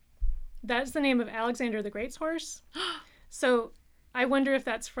up. That's the name of Alexander the Great's horse. So I wonder if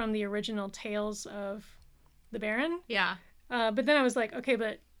that's from the original tales of the Baron. Yeah. But then I was like, okay,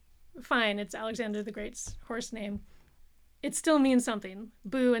 but fine, it's Alexander the Great's horse name. It still means something.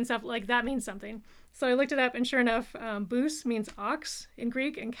 Boo and stuff like that means something. So I looked it up, and sure enough, bous means ox in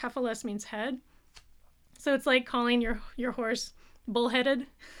Greek, and cephalus means head. So it's like calling your horse bullheaded,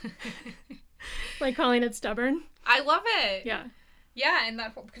 like calling it stubborn. I love it. Yeah. Yeah, and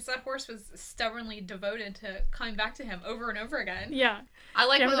because that horse was stubbornly devoted to coming back to him over and over again. Yeah. I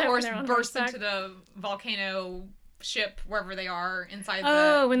like Do you when the ever horse when they're on bursts horseback? into the volcano ship, wherever they are, inside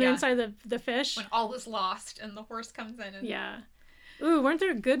When they're yeah. inside the fish. When all is lost and the horse comes in and... Yeah. Ooh, weren't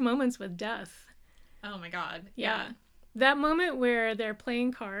there good moments with death? Oh my god. Yeah. That moment where they're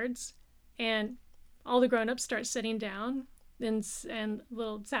playing cards and all the grown-ups start sitting down and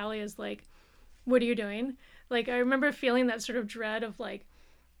little Sally is like, what are you doing? Like, I remember feeling that sort of dread of like,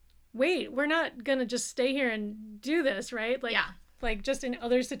 wait, we're not gonna just stay here and do this, right? Like, Yeah. like just in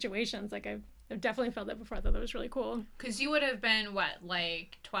other situations. Like, I've definitely felt that before. I thought that was really cool. Because you would have been, what,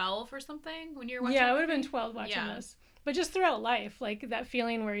 like 12 or something when you were watching Yeah, I that would have been movie? 12 watching Yeah. this. But just throughout life, like that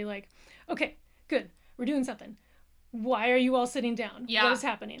feeling where you're like, okay, good, we're doing something. Why are you all sitting down? Yeah. What is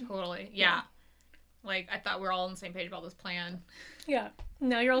happening? Totally. Yeah. Like, I thought we were all on the same page about this plan. Yeah.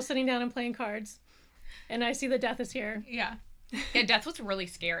 Now you're all sitting down and playing cards. And I see that death is here. Yeah. Yeah, death was really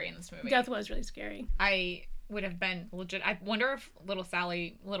scary in this movie. Death was really scary. I would have been legit. I wonder if little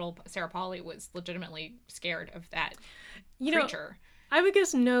Sarah Polly was legitimately scared of that creature. I would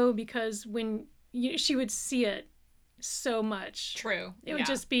guess no, because when she would see it so much. True. It would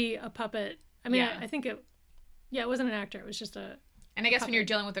just be a puppet. I mean, Yeah. I think it wasn't an actor. It was just a... And I guess when puppet. you're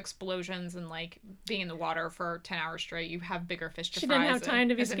dealing with explosions and like being in the water for 10 hours straight, you have bigger fish to She fry. didn't have time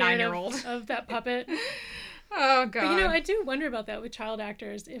to be as a scared 9-year-old. of that puppet. Oh god. But I do wonder about that with child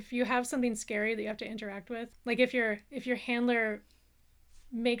actors. If you have something scary that you have to interact with, like if your handler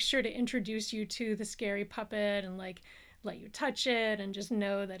makes sure to introduce you to the scary puppet and like let you touch it and just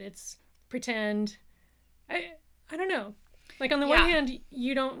know that it's pretend. I don't know. Like on the one Yeah. hand,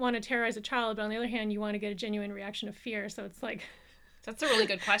 you don't want to terrorize a child, but on the other hand, you want to get a genuine reaction of fear. So it's like, That's a really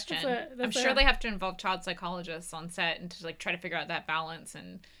good question. That's I'm sure they have to involve child psychologists on set and to like try to figure out that balance.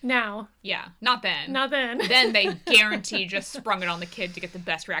 And now, yeah, not then. not then. Then they guarantee just sprung it on the kid to get the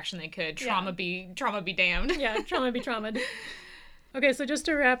best reaction they could. Yeah. Trauma be damned. Yeah, trauma be traumatized. Okay, so just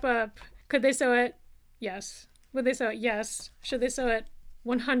to wrap up, could they sew it? Yes. Would they sew it? Yes. Should they sew it?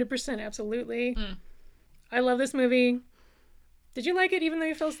 100% absolutely. I love this movie. Did you like it even though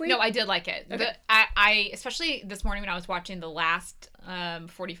you fell asleep? No, I did like it. Okay. I especially this morning when I was watching the last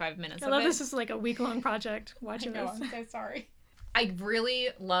 45 minutes I of love it. this is like a week-long project watching I know, this. I'm so sorry. I really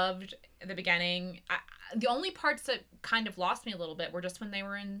loved the beginning. The only parts that kind of lost me a little bit were just when they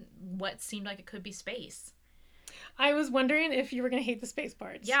were in what seemed like it could be space. I was wondering if you were going to hate the space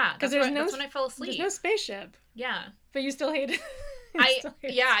parts. Yeah, because that's when I fell asleep. There's no spaceship, Yeah. but you still hate it.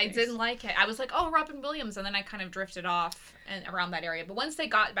 I didn't like it. I was like, oh, Robin Williams, and then I kind of drifted off and around that area. But once they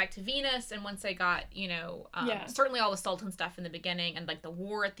got back to Venus, and once they got, certainly all the Sultan stuff in the beginning, and like the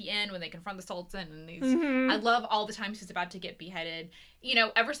war at the end when they confront the Sultan, and these, I love all the times he's about to get beheaded.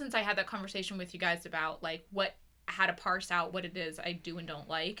 Ever since I had that conversation with you guys about like how to parse out what it is I do and don't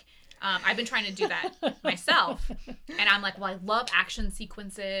like. I've been trying to do that myself. And I'm like, well, I love action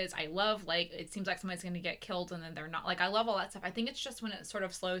sequences. I love, like, it seems like somebody's going to get killed and then they're not. Like, I love all that stuff. I think it's just when it sort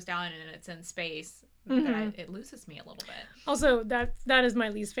of slows down and it's in space that it loses me a little bit. Also, that is my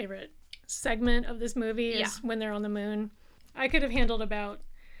least favorite segment of this movie is when they're on the moon. I could have handled about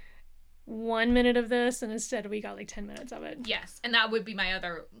 1 minute of this, and instead we got like 10 minutes of it. Yes, and that would be my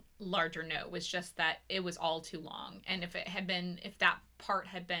other larger note, was just that it was all too long. And if that part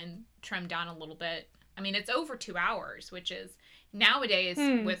had been trimmed down a little bit, I mean, it's over 2 hours, which is nowadays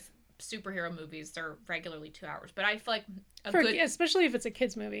with superhero movies, they're regularly 2 hours. But I feel like especially if it's a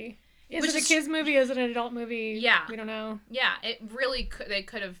kids movie. Is it a kids movie? Is it an adult movie? Yeah, we don't know. Yeah, it really they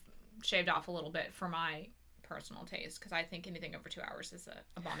could have shaved off a little bit for my personal taste, because I think anything over 2 hours is an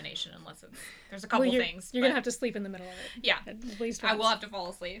abomination unless there's a couple things. You're gonna have to sleep in the middle of it. Yeah, at least once. I will have to fall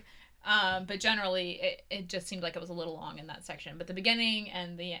asleep. But generally, it just seemed like it was a little long in that section. But the beginning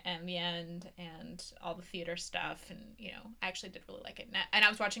and the end and all the theater stuff, and I actually did really like it. And I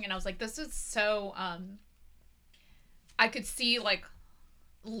was watching it and I was like, this is so. I could see like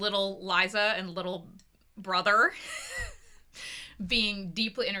little Liza and little brother being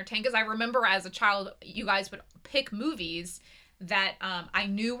deeply entertained, because I remember as a child you guys would pick movies that I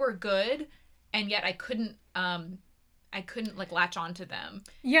knew were good, and yet I couldn't like latch onto them.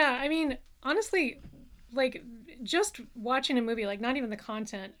 Yeah, I mean, honestly, like just watching a movie, like not even the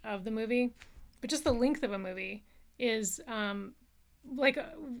content of the movie, but just the length of a movie is like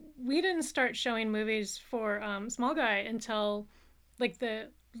we didn't start showing movies for Small Guy until like the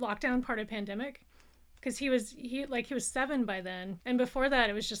lockdown part of pandemic. Because he was 7 by then, and before that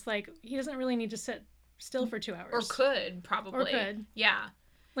it was just like he doesn't really need to sit still for 2 hours. Or could. Yeah.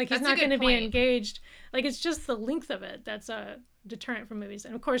 Like he's not going to be engaged. Like it's just the length of it that's a deterrent for movies.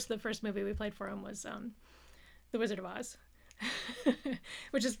 And of course, the first movie we played for him was The Wizard of Oz,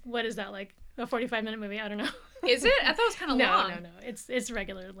 which is, what is that, like a 45-minute movie? I don't know. Is it? I thought it was kind of long. No. It's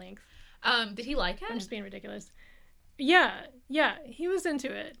regular length. Did he like it? I'm just being ridiculous. Yeah, he was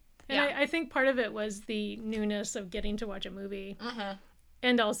into it. And I think part of it was the newness of getting to watch a movie. Uh-huh.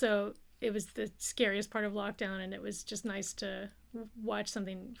 And also, it was the scariest part of lockdown, and it was just nice to watch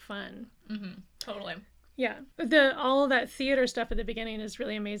something fun. Mm-hmm. Totally. Yeah. All of that theater stuff at the beginning is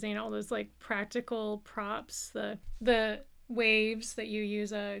really amazing. All those, like, practical props, the waves that you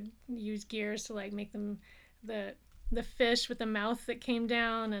use gears to, like, make them, the fish with the mouth that came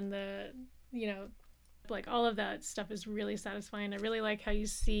down, and like all of that stuff is really satisfying. I really like how you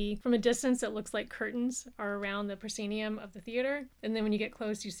see from a distance it looks like curtains are around the proscenium of the theater, and then when you get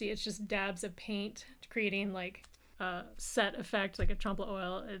close you see it's just dabs of paint creating like a set effect, like a trumpet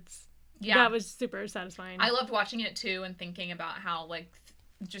oil. That was super satisfying. I loved watching it too and thinking about how like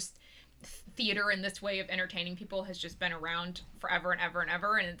just theater in this way of entertaining people has just been around forever and ever and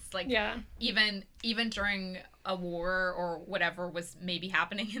ever, and it's like even during a war or whatever was maybe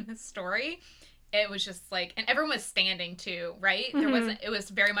happening in this story, it was just like, and everyone was standing too, right? Mm-hmm. There wasn't. It was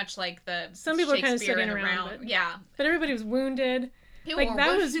very much like the some people were kind of sitting around. But everybody was wounded.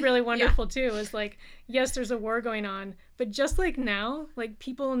 That was really wonderful too. It was like, yes, there's a war going on, but just like now, like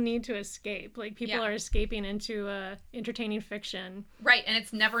people need to escape. Like people are escaping into entertaining fiction, right? And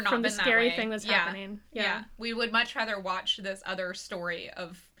it's never not from been the scary that way. thing that's happening. Yeah, we would much rather watch this other story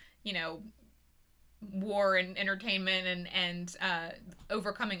of war and entertainment and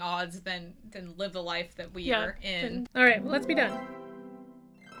overcoming odds than live the life that we are in. All right, well, let's be done.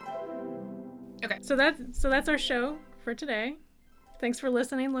 Okay. So that's our show for today. Thanks for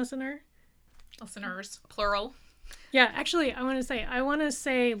listening, listeners, plural. Yeah, actually, I want to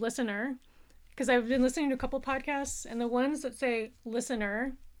say listener, because I've been listening to a couple podcasts, and the ones that say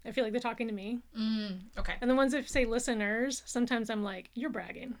listener, I feel like they're talking to me. Okay. And the ones that say listeners, sometimes I'm like, you're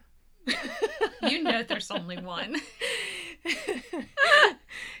bragging. You know there's only one.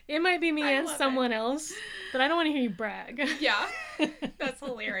 It might be me and someone else, but I don't want to hear you brag. Yeah. That's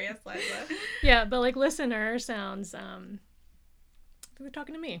hilarious, Liza. Yeah, but like listener sounds they're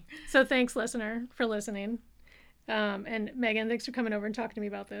talking to me. So thanks, listener, for listening. And Megan, thanks for coming over and talking to me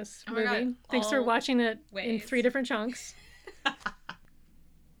about this movie. God. Thanks for watching it in 3 different chunks.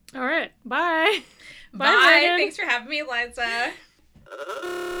 All right. Bye. Bye. Megan. Thanks for having me, Liza.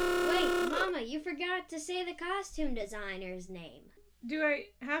 Wait, Mama, you forgot to say the costume designer's name. Do I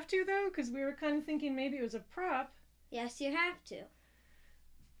have to, though? Because we were kind of thinking maybe it was a prop. Yes, you have to.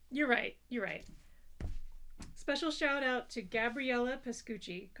 You're right. Special shout out to Gabriella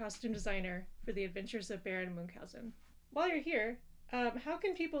Pescucci, costume designer for The Adventures of Baron Munchausen. While you're here, how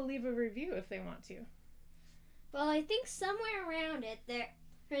can people leave a review if they want to? Well, I think somewhere around it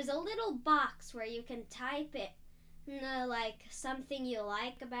there's a little box where you can type it, like something you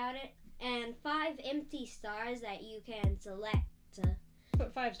like about it, and 5 empty stars that you can select.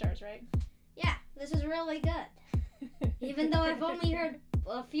 Put 5 stars, right? Yeah, this is really good. Even though I've only heard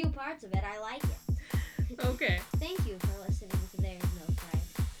a few parts of it, I like it. Okay. Thank you for listening to There's No Thread.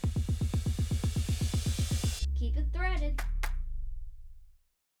 Keep it threaded.